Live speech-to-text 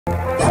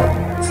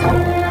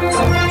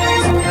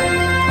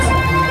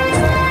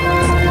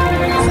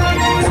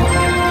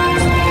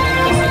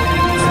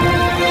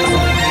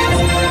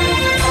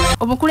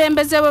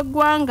Omukulembeze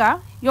w'eggwanga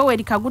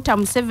Yoweri Kaguta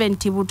Museveni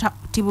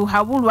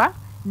tibuhabulwa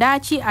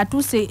daki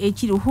atuse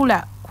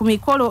ekiruhula ku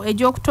mikolo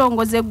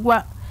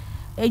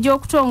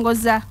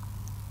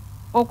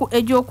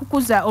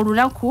egy'okukuza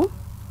olunaku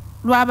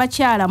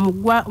lw'abakyala mu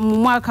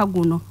mwaka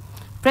guno.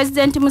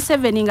 President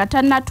Museveni nga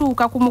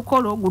tannatuuka ku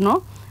mukolo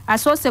guno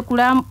asoose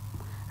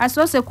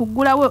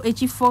kuggulawo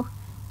ekifo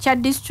kya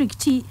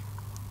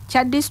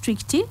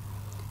disitulikiti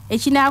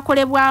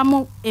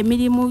ekinaakolebwamu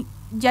emirimu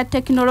gya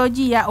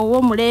tekinologiya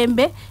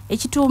ow'omulembe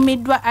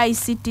ekituumiddwa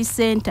ICT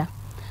Center.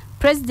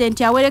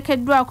 President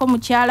awerekeddwako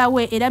mukyala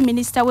we era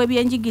minisita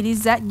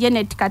w'ebyenjigiriza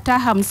Janet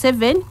Kataha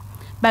Museveni,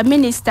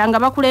 baminisita nga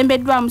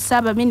bakulembeddwamu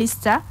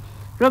Ssaabaminisita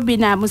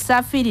Robina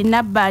Musafiri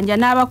Nabbanja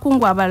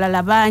n'abakungu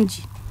abalala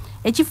bangi.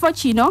 Ekifo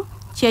kino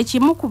kye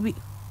kimu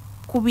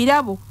ku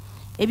birabo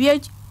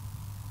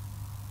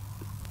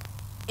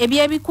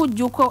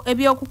eby'ebikujjuko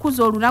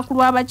eby'okukuza olunaku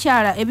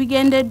lw'abakyala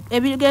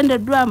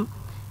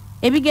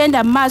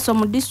ebigenda mu maaso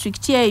mu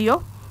disitulikiti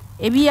eyo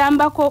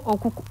ebiyambako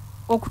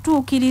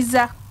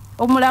okutuukiriza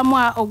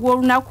omulamwa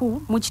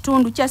ogw'olunaku mu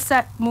kitundu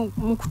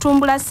mu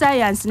kutumbula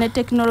sayansi ne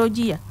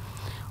tekinologiya.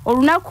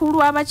 Olunaku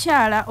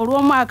lw'abakyala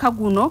olw'omwaka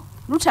guno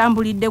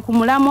lutambulidde ku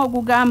mulamwa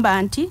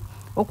ogugamba nti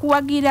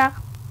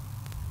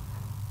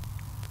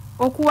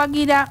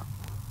okuwagira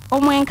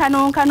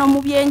omwenkanonkano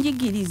mu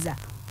byenjigiriza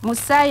mu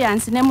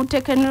sayansi ne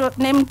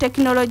mu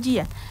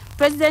tekinologiya.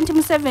 President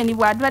Museveni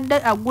bw'adwadde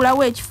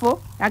aggulawo ekifo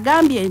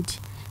agambye nti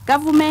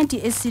gavumenti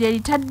essire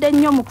litadde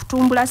nnyo mu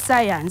kutumbula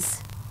sayansi.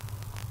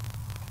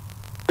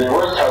 They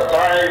once have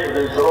tried,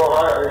 they throw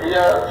her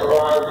here,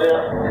 throw her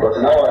there, but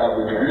now I have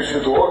introduced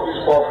you to all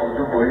these powerful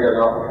people here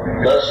now.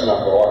 That's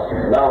number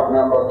one. Now,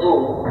 number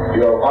two,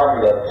 you have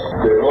heard that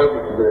the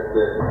road,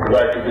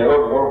 like the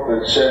road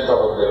development center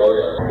of the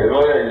lawyer. The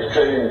lawyer is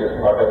trained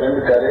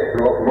academically,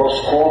 law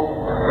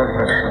school,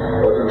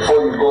 but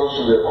before he goes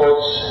to the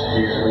courts,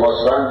 he must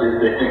run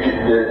the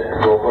ticket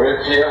to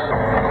operate here.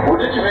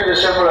 Would it be the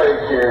same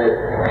like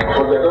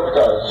for the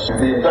doctors,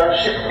 the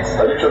internship,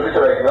 a little bit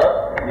like that?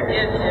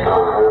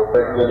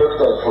 Like the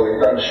doctors for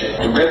internship,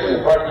 to get the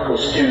practical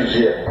skills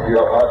here, you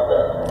have had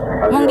that.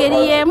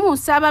 Mungeri yemu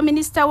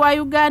Ssaabaminisita wa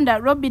Uganda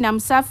Robina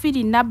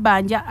Musafiri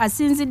Nabbanja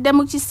asinzidde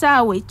mu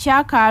kisaawe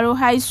kya Kaalo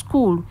High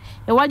School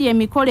ewali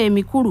emikolo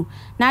emikulu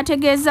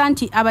n'ategeeza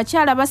nti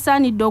abakyala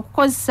basaanidde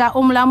okukozesa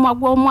omulamwa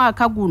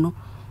gw'omwaka guno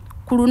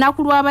ku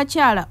lunaku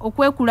lw'abakyala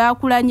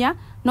okwekulaakulanya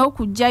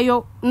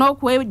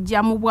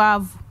n'okweggya mu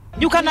bwavu.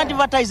 You can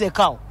advertise a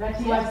cow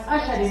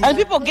and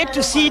people get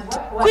to see it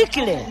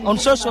quickly on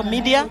social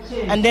media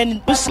and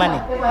then lose money.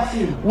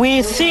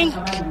 We think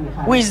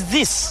with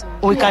this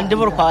we can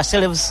develop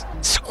ourselves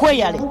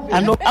squarely,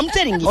 and I'm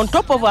telling you, on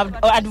top of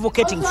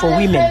advocating for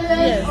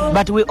women,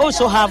 but we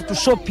also have to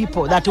show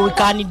people that we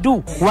can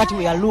do what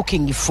we are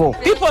looking for.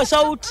 People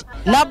thought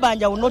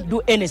Nabbanja will not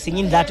do anything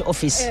in that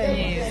office.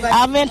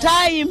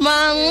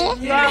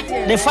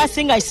 The first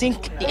thing I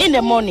think in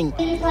the morning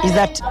is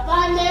that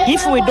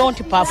if we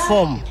don't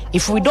perform,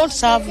 if we don't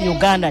serve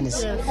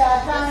Ugandans,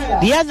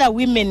 the other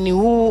women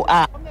who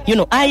are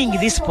eyeing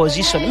this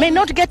position may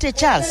not get a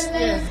chance.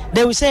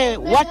 They will say,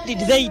 what did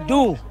they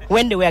do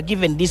when they were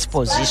given this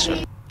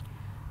position?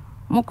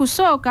 Mu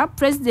kusooka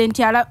President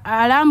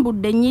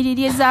alambudde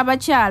ennyiriri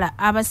ez'abakyala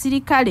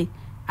abasirikale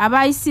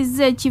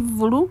abayisizza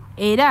ekivvulu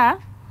era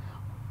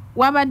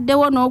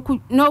wabaddewo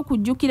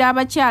n'okujjukira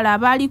abakyala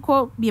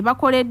abaaliko bye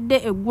bakoledde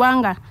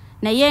eggwanga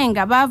naye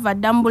nga baava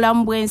dda mu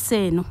bulamu bw'ensi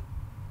eno.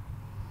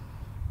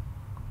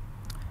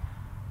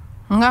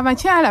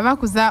 Ng'abakyala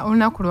bakuza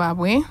olunaku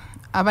lwabwe,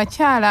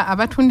 abakyala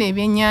abatunda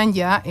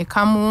ebyennyanja e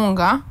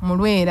Kamuunga mu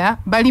Lwera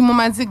bali mu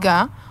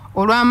maziga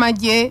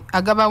olw'amagye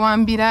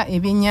agabawambira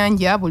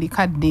ebyennyanja buli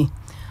kadde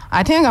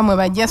ate nga mwe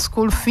bajja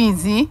school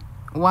fees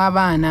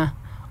w'abaana.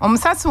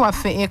 Omusasi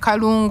waffe e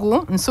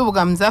Kalungu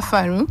Nsubuga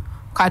Muzaffaru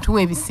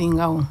katuwa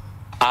ebisingawo.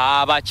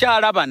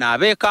 Abakyala bano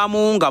ab'e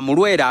Kamuunga mu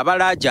Lwera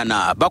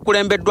abalaajana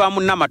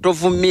bakulembeddwamu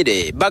Namatovu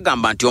Mmire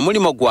bagamba nti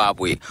omulimo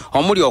gwabwe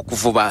omuli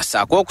okuvuba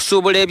saako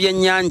okusuubula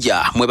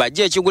ebyennyanja mwe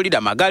bajja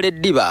ekigulira Magala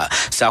eddiba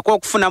saako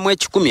okufunamu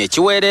ekikumi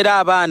ekiweerera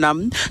abaana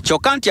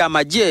kyokka nti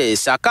amagye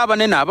saako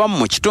abanene abamu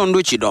mu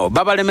kitundu kino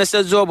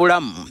babalemesezza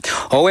obulamu.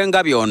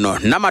 Ow'engabi ono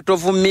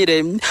Namatovu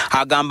Mmire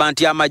agamba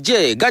nti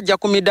amagye gajja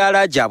ku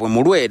midaala gyabwe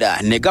mu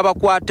Lwera ne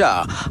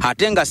gabakwata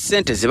ate nga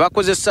ssente ze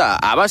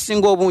bakozesa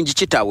abasinga obungi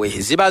kitawe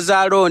ziba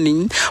za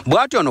looni.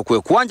 Bw'atyo ono kwe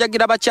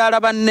kuwanjagira bakyala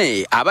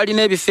banne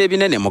abalina ebifo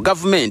ebinene mu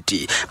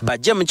gavumenti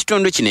bajje mu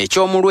kitundu kino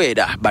eky'omu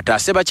Lwera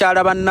bataase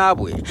bakyala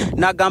bannaabwe.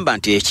 N'agamba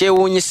nti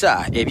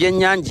ekyewuunyisa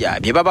ebyennyanja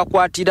bye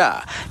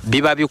babakwatira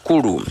biba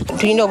bikulu.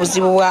 Tulina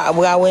obuzibu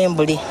bwa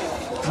Wembule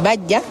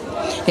bajja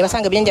ne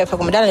basanga ebyennyanja bifa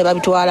ku mudaala ne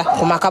babitwala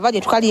ku makaba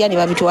gye tukaliya ne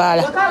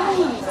babitwala.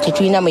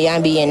 Tetulina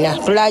muyambi yenna,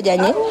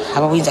 tulaajanye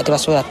ababuyinza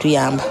tebasobola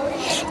tuyamba.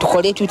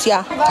 Tukole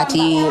tutya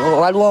kati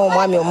waliwo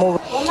omwami omu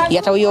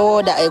yatawiyo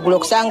oda eggulo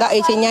okusanga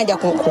ekyennyanja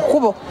ku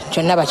kkubo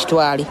kyonna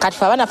bakitwale kati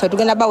fe abaana ffe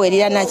tugenda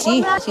baweerera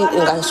naki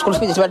nga school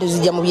fees tuba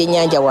tuzijja mu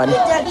byennyanja wano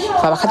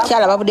fe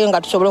abakyala babuddeyo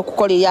nga tusobola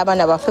okukolerera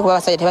abaana baffe kuba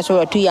abasajja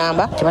tebasobola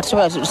tuyamba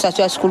tebatusobola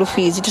tusasula school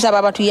fees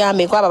tusaba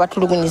batuyambeko abo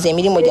abatulugunyiza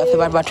emirimu gyaffe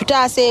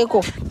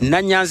batutaaseeko.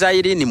 Nanyanza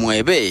Irene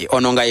Mwebe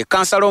ono nga ye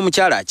kansala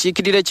omukyala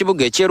akiikirira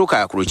ekibuga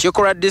ekyeruka ku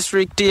lukiiko lwa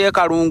disitulikiti y'e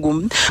Kalungu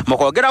mu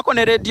kwogerako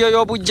ne rediyo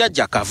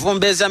y'obujjajja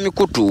Kavumbeeza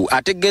Mikutu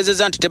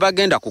ategeezezza nti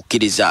tebagenda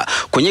kukkiriza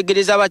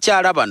kunyigiriza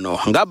abakyala bano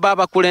nga bba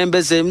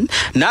abakulembeze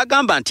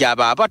n'agamba nti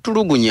abo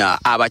abatulugunya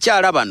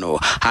abakyala bano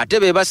ate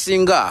be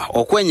basinga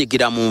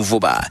okwenyigira mu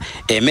nvuba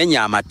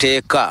emenya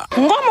amateeka.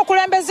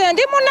 Ng'omukulembeze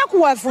ndi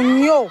munakuwavu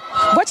nnyo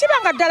bwe kiba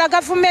nga ddala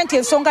gavumenti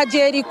ensonga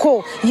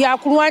gy'eriko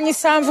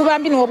yakulwanyisa nvuba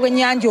mbi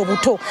n'obwennyanja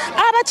obuto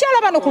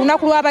abakyala bano ku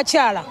lunaku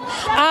lw'abakyala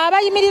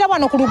abayimirira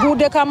wano ku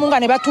luguudo Kamunga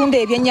ne batunda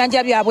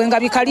ebyennyanja byabwe nga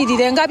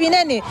bikalirire nga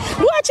binene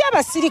lwaki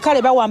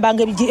abasirikale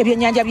bawambanga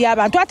ebyennyanja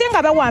by'abantu ate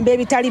nga bawamba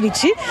ebitali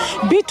biki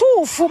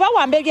bituufu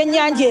bawamba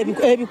ebyennyanja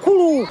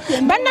ebikulu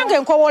bannange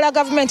nkowoola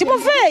gavumenti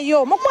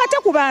muveeyo mukwate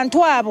ku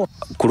bantu abo.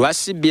 Ku lwa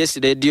CBS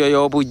rediyo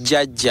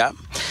y'obujjajja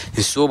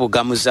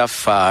Nsuubugamuza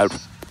Faalu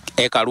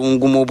e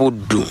Kalungu mu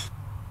Buddu.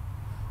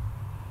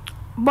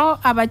 Bo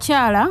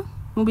abakyala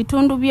mu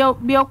bitundu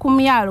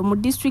by'okumyalo mu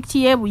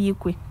disitulikiti y'e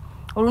Buyikwe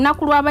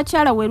olunaku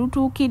lw'abakyala we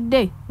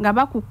lutuukidde nga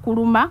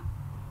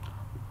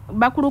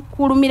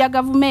bakulukulumira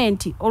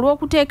gavumenti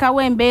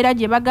olw'okuteekawo embeera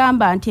gye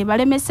bagamba nti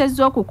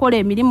ebalemesezza okukola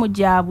emirimu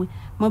gyabwe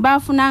mwe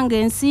baafunanga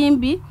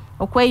ensimbi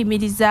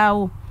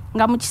okweyimirizaawo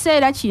nga mu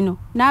kiseera kino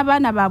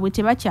n'abaana baabwe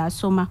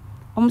tebakyasoma.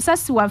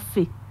 Omusasi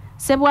waffe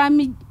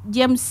Ssebwami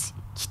James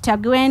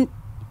Kitagwen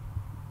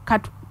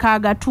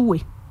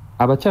Kagatuwe.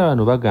 Abakyala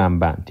bano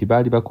bagamba nti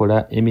baali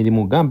bakola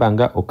emirimu gamba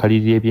nga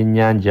okalirira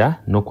ebyennyanja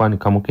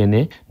n'okwanika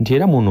mukene nti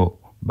era muno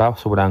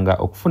basobolanga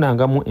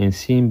okufunangamu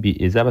ensimbi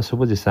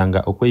ezabasobozesanga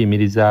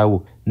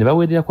okweyimirizaawo ne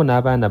baweererako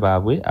n'abaana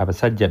baabwe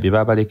abasajja be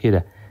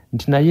baabalekera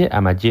nti naye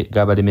amagye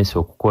gabalemesa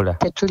okukola.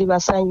 Tetuli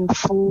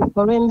basanyufu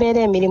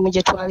olw'embeera emirimu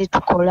gye twali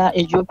tukola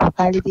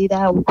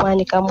egy'okukalirira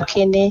okwanika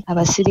mukene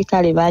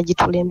abasirikale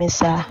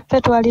baagitulemesa.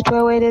 Ffe twali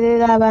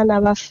tweweererera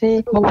abaana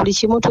baffe mu buli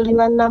kimu tuli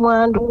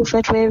bannamwandu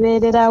ffe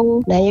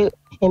twebeererawo naye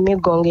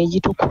emigongo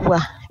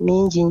egitukubwa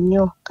mingi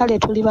nnyo kale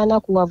tuli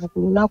banakuwavu ku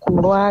lunaku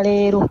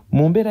olwaleero.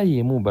 Mu mbeera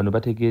y'emu bano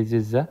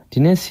bategeezezza nti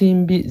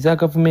n'ensimbi za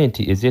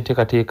gavumenti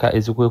ez'enteekateeka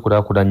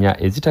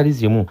ezikwekulaakulanya ezitali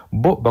zimu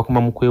bo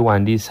bakoma mu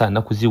kwewandiisa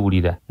na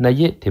kuziwulira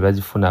naye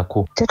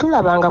tebazifunako.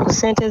 Tetulabanga ku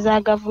ssente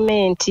za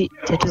gavumenti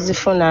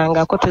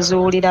tetuzifunangako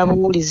tuziwulira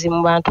buwulizi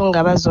mu bantu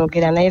nga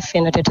bazoogera naye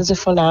ffenna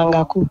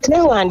tetuzifunangako.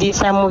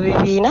 Twewandiisa mu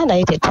bibiina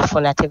naye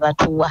tetufuna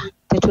tebatuwa.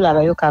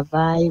 Tetulabayo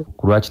kavaayo.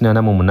 Ku lwa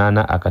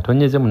 88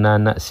 akatonyeze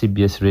 8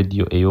 CBS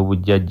radio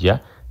ey'obujjajja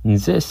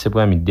nze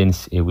Ssebwami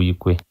Dennis e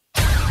Buyikwe.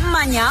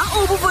 Manya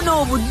obuvuna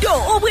obuddo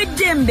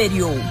obw'eddembe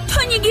lyo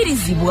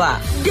tonyigirizibwa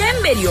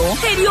ddembe lyo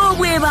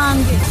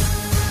ery'obwebange.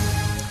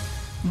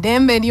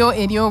 Ddembe lyo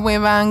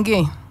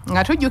ery'obwebange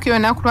nga tujjukira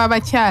olunaku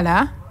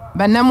lw'abakyala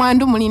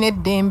bannamwandu mulina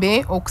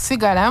eddembe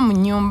okusigala mu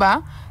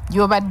nnyumba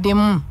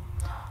gy'obaddemu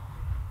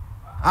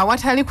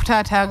awatali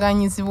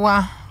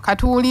kutaataaganyizibwa.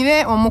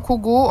 Katuwulire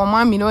omukugu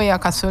omwami Looya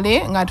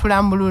Kasole nga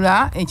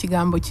tulambulula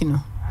ekigambo kino.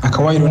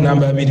 Akawaayiro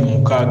namba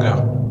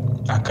 26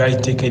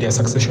 ak'etteeka erya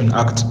Succession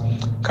Act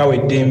kawa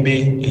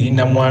eddembe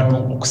erina mwandu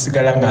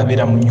okusigala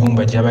ng'abeera mu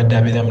nnyumba gy'abadde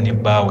abeeramu ne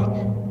bbaawe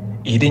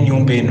era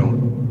ennyumba eno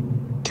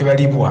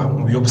tebalibwa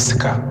mu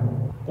by'obusika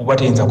oba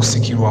teyinza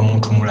kusikirwa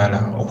muntu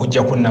mulala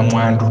okuggyako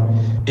nnamwandu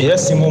era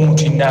singa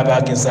omuntu yenna aba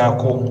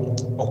agezaako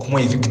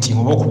okumuwa evictim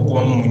oba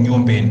okugubamu mu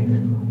nnyumba eno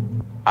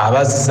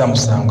abaziza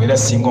musango era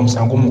singa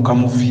omusango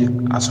mukamuvye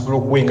asobola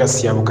okuwenga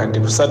siya bukadde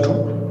 3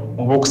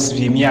 oba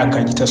okusibya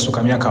emyaka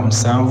gitasooka myaka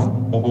 7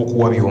 oba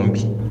okuwa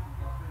byombi.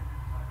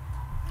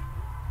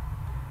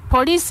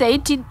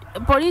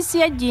 Poliisi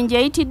y'ejjinja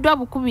eyitiddwa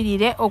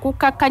bukubirire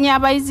okukkakkanya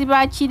abayizi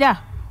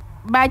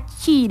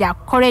bakiira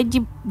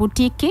college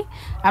boutique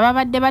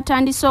ababadde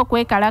batandise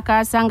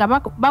okwekalakasa nga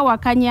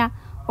bawakanya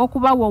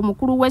okubawa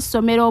omukulu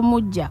w'essomero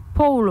omujja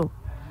Paulo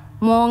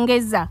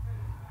Mwongeza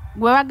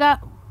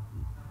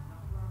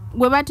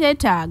gwe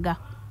bateetaaga.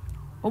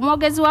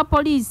 Omwogezi wa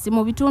poliisi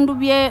mu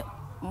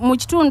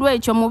kitundu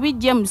ekyo Mubi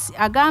James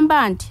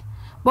agamba nti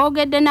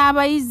boogedde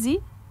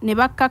n'abayizi ne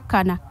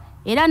bakkakkana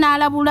era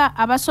n'alabula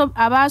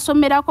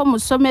abaasomerako mu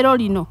ssomero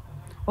lino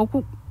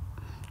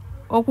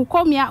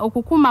okukomya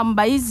okukuma mu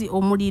bayizi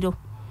omuliro.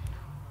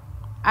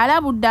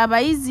 Alabudde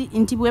abayizi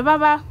nti bwe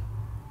baba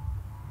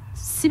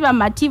si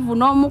bamativu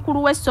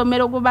n'omukulu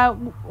w'essomero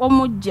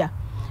omujja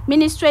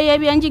minisitule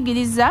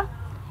y'ebyenjigiriza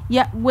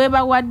bwe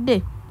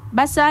bawadde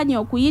basaanye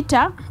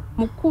okuyita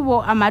mu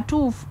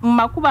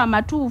makubo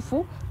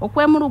amatuufu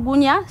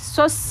okwemulugunya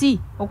so si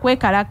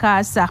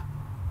okwekalakaasa.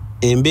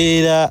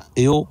 Embeera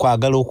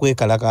ey'okwagala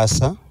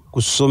okwekalakaasa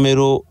ku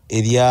ssomero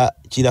erya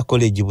Kira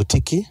College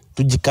Boutique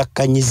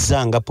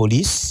tugikakkanyiza nga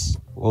poliisi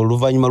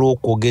oluvannyuma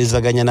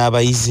lw'okwogezaganya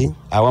n'abayizi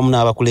awamu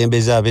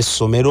n'abakulembeze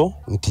ab'essomero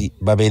nti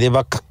babeere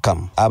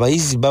bakkakkamu.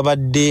 Abayizi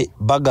babadde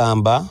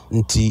bagamba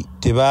nti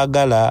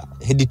tebaagala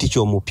head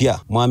teacher omupya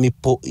mwami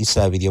Po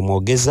Isaabirye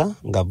Mwogeza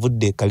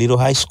ng'avudde Kaliro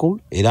High School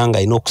era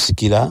ng'alina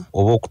okusikira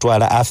oba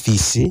okutwala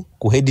afiisi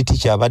ku head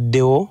teacher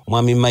abaddewo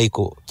mwami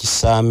Michael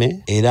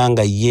Kisaame era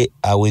nga ye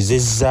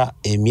awezezza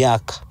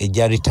emyaka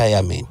egya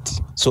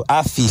retirement. So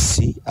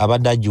afiisi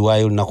abadde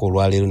agiwaayo olunaku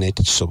olwaleero naye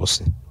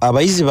tekisobose.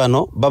 Abayizi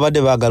bano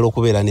babadde baagala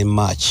okubeera ne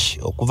match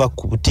okuva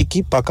ku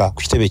butiki paka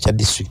ku kitebe ekya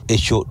district.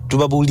 Ekyo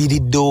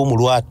tubabuuliriddewo mu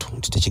lwatu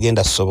nti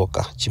tekigenda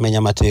soboka,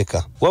 kimenya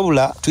mateeka.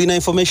 Wabula tulina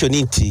information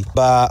nti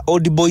ba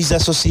Old Boys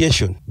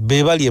Association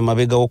be bali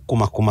emabega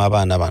w'okukumakuma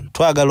abaana bano.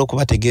 Twagala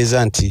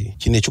okubategeeza nti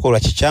kino ekikolwa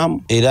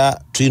kikyamu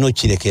era tulina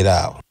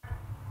okukirekeraawo.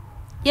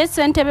 Ye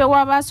ssentebe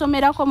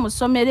w'abaasomerako mu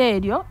ssomero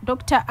eryo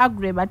Dr.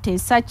 Agre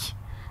Bateesaki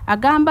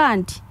agamba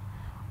nti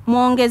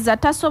Mwongeza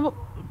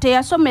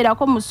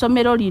teyasomerako mu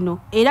ssomero lino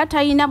era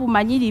talina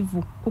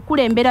bumanyirivu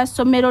kukulembera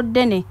ssomero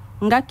ddene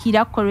nga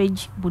Kira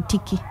College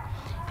Butiki.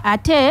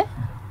 Ate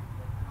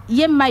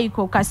ye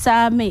Michael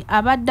Kasaame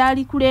abadde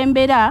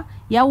alikulembera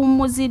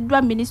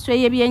yawummuziddwa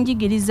Minisitule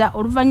y'ebyenjigiriza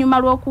oluvannyuma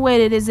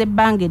lw'okuweerereza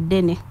ebbanga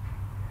eddene.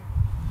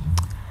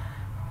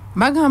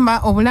 Bagamba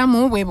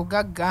obulamu bwe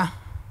bugagga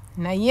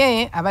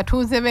naye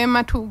abatuuze b'e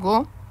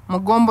Matugo mu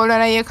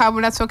ggombolola y'e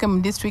Kabulasoke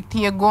mu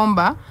disitulikiti y'e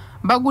Gomba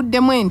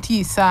baguddemu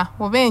entiisa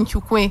oba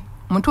enkyukwe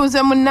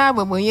mutuuze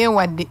munnaabwe bwe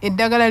yeewadde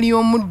eddagala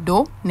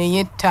ly'omuddo ne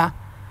yetta.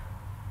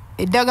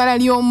 Eddagala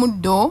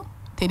ly'omuddo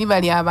teriba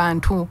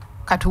ly'abantu.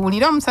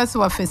 Katuwulire omusasi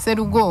waffe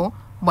Sserugo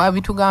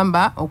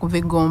bw'abitugamba okuva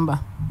e Gomba.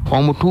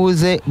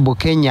 Omutuuze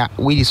Bukenya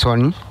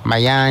Wilson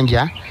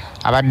Mayanja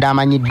abadde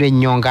amanyiddwa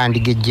ennyo nga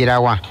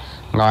Ndigejjerawa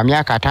nga wa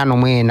myaka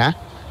 54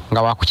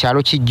 nga wa ku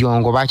kyalo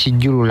Kijjongo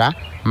bakijjulula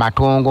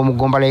Matongo mu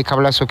ggombolola y'e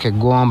Kabulasoke e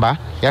Gomba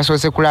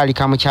yasoose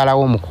kulaalika mukyala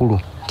we omukulu.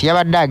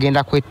 Tiyabadde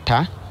agenda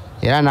kwetta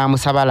era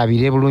n'amusaba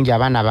alabire bulungi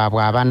abaana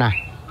baabwe abana.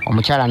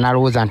 Omukyala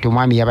n'alowooza nti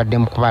omwami yabadde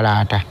mu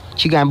kubalaata.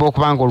 Kigamba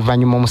okubanga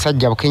oluvannyuma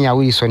omusajja Bukenya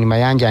Wilson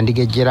Mayanja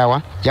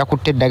Ndigejjerawa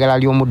yakutte eddagala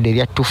ly'omuddo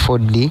erya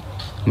 2,4-D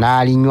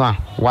n'alinywa.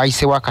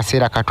 Wayiseewo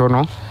akaseera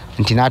katono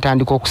nti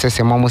n'atandika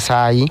okusesema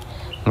omusaayi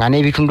nga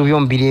n'ebitundu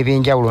by'omubiri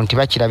eby'enjawulo nti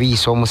bakira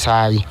biyisa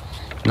omusaayi.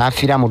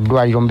 N'afiira mu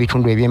ddwaliro mu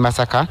bitundu eby'e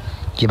Masaka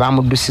gye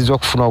baamuddusizza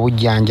okufuna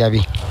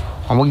obujjanjabi.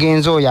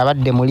 Omugenzi oyo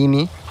abadde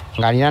mulimi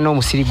ng'alina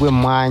n'omusiri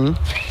gw'emmwanyi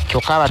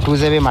kyokka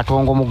abatuuze b'e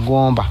Matongo mu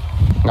Gomba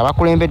nga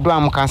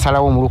bakulembeddwamu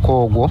kansala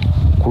w'omuluko ogwo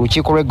ku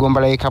lukiiko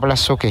lw'eggombolola y'e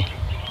Kabulasoke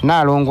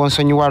Nnaalongo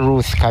Nsonyiwa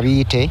Ruth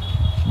Kabiite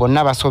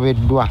bonna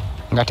basobeddwa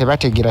nga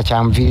tebategeera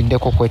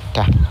kyamuviiriddeko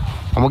kwetta.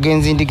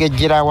 Omugenzi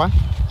Ndigejjerawa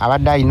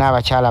abadde alina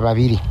abakyala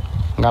 2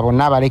 nga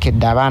bonna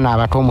abalekedde abaana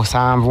abato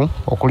 7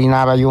 okuli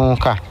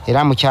n'abayonka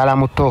era mukyala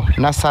muto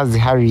Nassazi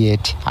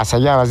Harriet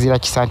asabye abazira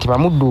kisa nti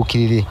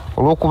bamudduukirire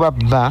olw'okuba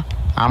bba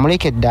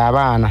amulekedde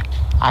abaana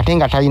ate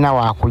nga talina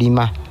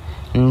waakulima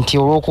nti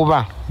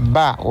olw'okuba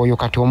bba oyo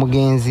kati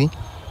omugenzi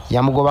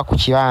yamugoba ku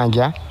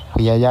kibanja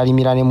kwe yali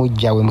alimira ne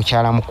mujja we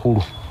mukyala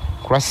mukulu.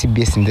 Ku lwa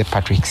CBS nze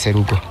Patrick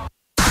Serugo.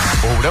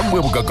 Obulamu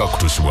bwe bugagga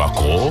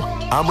kutuusibwako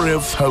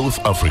Amref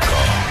Health Africa.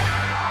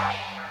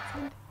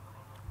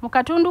 Mu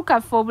katundu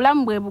kaffe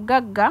obulamu bwe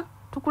bugagga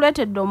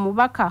tukuleetedde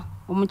omubaka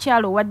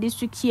omukyalo wa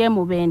disitulikiti y'e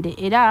Mubende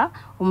era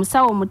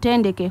omusawo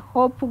omutendeke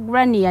Hope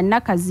Grania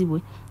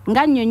Nakazibwe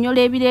nga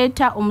nnyonnyola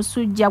ebireeta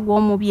omusujja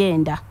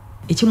gw'omubyenda.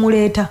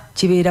 Ekimuleeta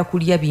kibeera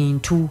kulya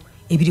bintu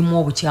ebirimu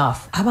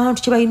obukyafu.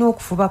 Abantu kye balina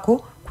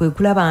okufubako kwe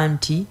kulaba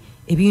nti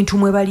ebintu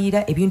mwe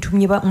baliira, ebintu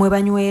mwe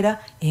banywera,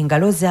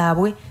 engalo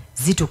zaabwe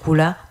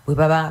zitukula bwe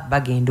baba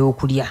bagenda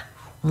okulya.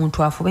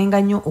 Omuntu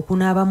afubenga nnyo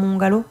okunaaba mu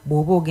ngalo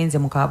bw'oba ogenze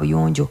mu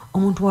kaabuyonjo.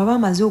 Omuntu waba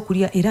amaze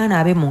okulya era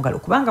anaabe mu ngalo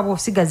kubanga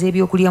bw'osigaza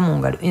ebyokulya mu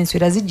ngalo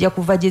enswera zijja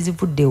kuva gye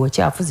zivudde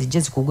ewakyafu zijje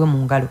zikugwe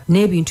mu ngalo.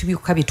 N'ebintu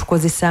byokka bye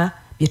tukozesa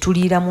bye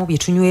tuliiramu bye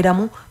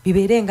tunyweramu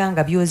bibeerenga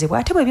nga byozebwa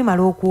ate bwe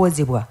bimala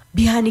okuwozebwa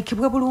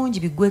bihanikibwe bulungi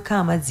biggweko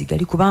amazzi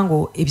gali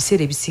kubanga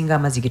ebiseera ebisinga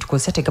amazzi ge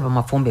tukozesa tegaba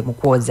mafumbe mu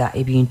kwoza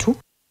ebintu.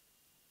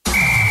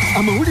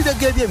 Amawulire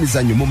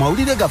g'ebyemizannyo mu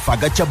mawulire gaffe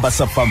agakya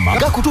Basafama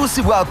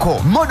gakutuusibwako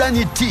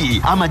Modern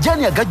Tea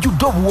amajani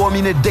agajjudde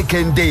obuwoomi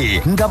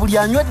n'eddekende nga buli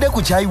anywedde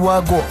ku caayi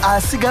waago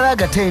asigala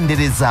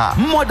agatendereza.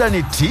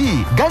 Modern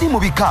Tea gali mu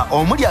bika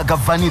omuli aga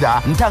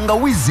vanilla,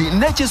 ntangawizi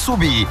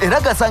n'ekisubi era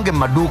gasange mu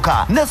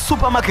maduuka ne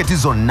supermarket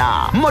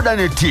zonna.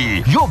 Modern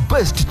Tea your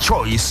best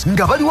choice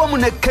nga bali wamu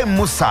ne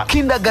Kemusa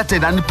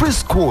Kindergarten and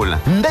Preschool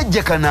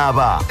Ndejje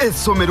Kanaaba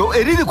essomero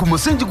eriri ku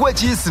musingi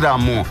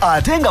gw'Ekiyisiraamu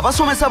ate nga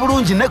basomesa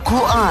bulungi ne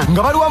Quran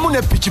nga bali wamu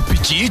ne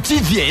pikipiki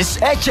TVS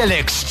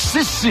HLX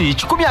CC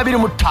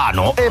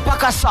 125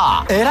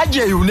 epakasa era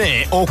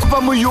gyeyune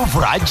okuva mu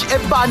Yuvraj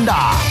ebbanda.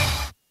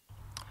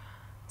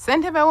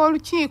 Ssentebe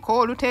w'olukiiko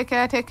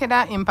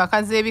oluteekerateekera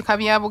empaka z'ebika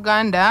bya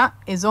Buganda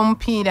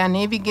ez'omupiira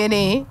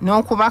n'ebigere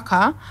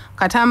n'okubaka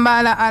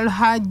Katambaala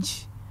Alhaj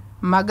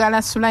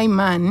Magala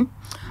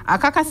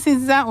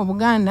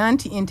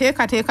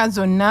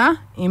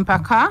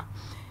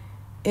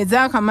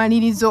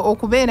ez'akamalirizo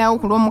okubeerawo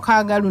ku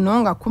lw'omukaaga luno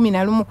nga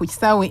 11 ku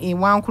kisaawe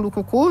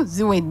ewankulukuku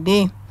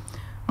ziwedde.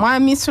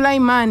 Mwami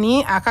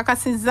Sulaimaani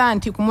akakasizza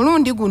nti ku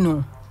mulundi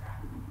guno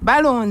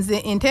balonze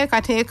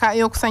enteekateeka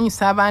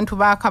y'okusanyusa abantu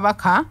ba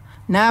Kabaka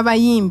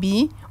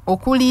n'abayimbi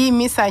okuli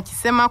Misa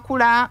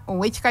Kisemakula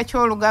ow'ekika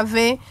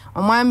ky'Olugave,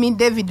 omwami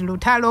David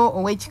Lutalo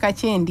ow'ekika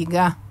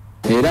ky'Endiga.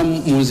 Era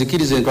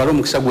munzikirize ntwala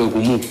omukisa gwe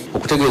gumu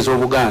okutegeeza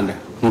Obuganda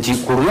nti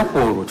ku lunaku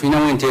olwo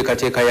tulinamu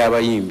enteekateeka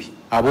y'abayimbi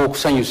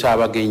ab'okusanyusa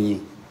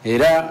abagenyi.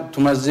 Era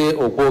tumaze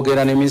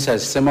okwogera ne Misa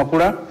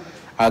Kisemakula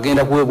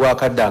agenda kuweebwa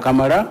akadde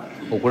akamala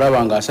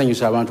okulaba nga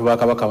asanyusa abantu ba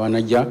Kabaka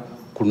banajja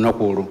ku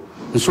lunaku olwo.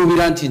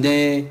 Nsuubira nti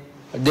ne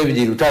David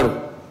Lutalo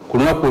ku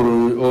lunaku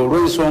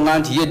olw'ensonga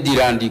nti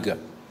yeddira Ndiga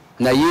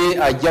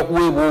naye ajja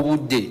kuweebwa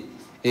obudde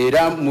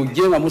era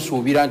mujje nga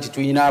musuubira nti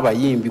tulina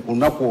abayimbi ku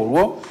lunaku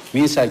olwo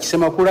Misa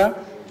Kisemakula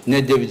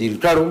ne David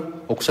Lutalo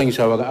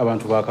okusanyusa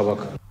abantu ba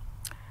Kabaka.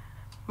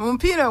 Mu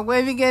mupiira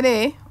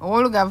ogw'ebigere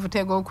ow'Olugavu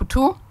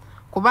Tegokutu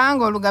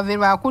kubanga Olugave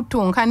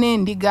lwakuttunka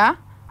n'Endiga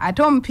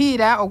ate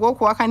omupiira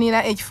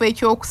ogw'okuwakanira ekifo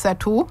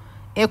ekyokusatu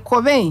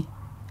Ekkobe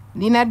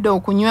linadde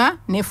okunywa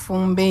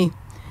n'Effumbe.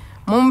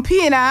 Mu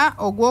mupiira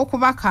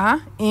ogw'okubaka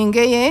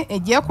Engeye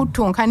ejja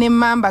kuttunka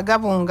n'Emmamba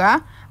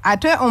Gabunga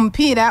ate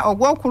omupiira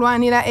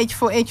ogw'okulwanira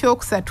ekifo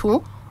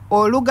ekyokusatu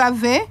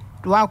Olugave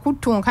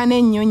lwakuttunka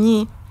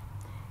n'Ennyonyi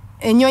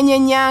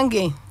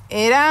Ennyange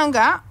era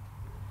nga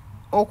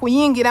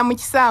okuyingira mu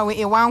kisaawe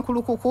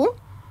ewankulukuku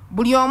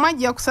buli omu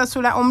ajja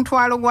kusasula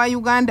omutwalo gwa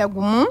Uganda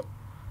gumu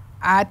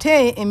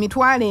ate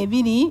emitwalo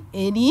 2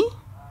 eri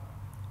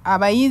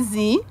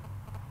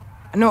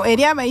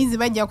abayizi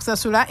bajja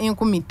kusasula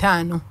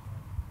 15,000.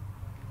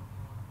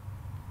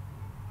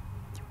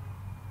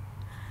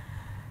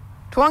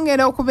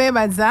 Twongera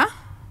okubeebaza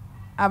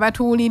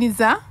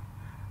abatuwuliriza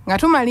nga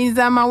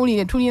tumaliriza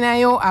amawulire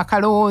tulinayo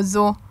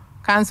akalowoozo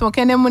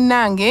kansooke ne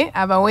munnange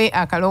abawe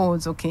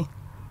akalowoozo ke.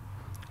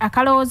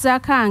 Akalowoozo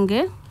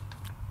akange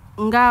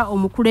nga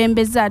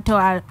omukulembeze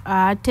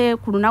ate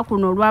ku lunaku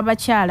luno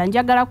olw'abakyala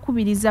njagala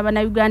kukubiriza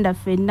bannayuganda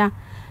ffenna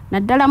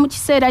naddala mu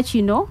kiseera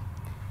kino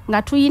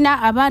nga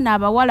tuyina abaana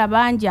abawala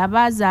bangi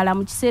abazaala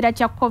mu kiseera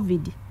kya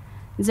COVID.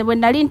 Nze bwe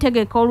nali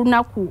ntegeka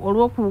olunaku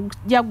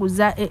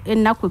olw'okujaguza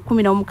ennaku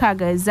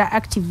 16 eza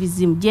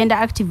activism, gender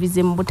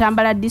activism mu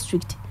Butambala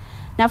district,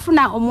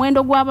 nafuna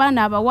omuwendo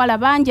gw'abaana abawala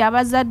bangi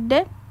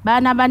abazadde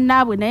baana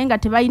bannaabwe naye nga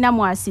tebalina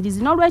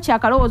mwasirizi. N'olwekyo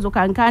akalowoozo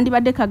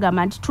kankandibadde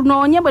kagamba nti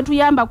tunoonye bwe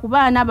tuyamba ku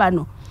baana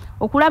bano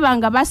okulaba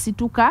nga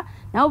basituka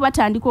nabo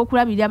batandika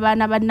okulabirira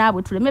baana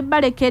bannaabwe, tuleme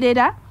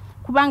balekerera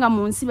kubanga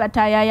mu nsi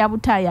bataayaya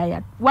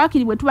butaayaya.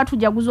 Waakiri bwe tuba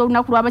tujaguza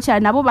olunaku lw'abakyala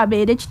nabo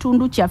babeere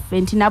kitundu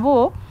kyaffe nti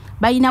nabo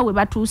balina we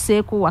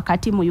batuuseeko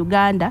wakati mu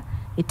Uganda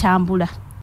etambula.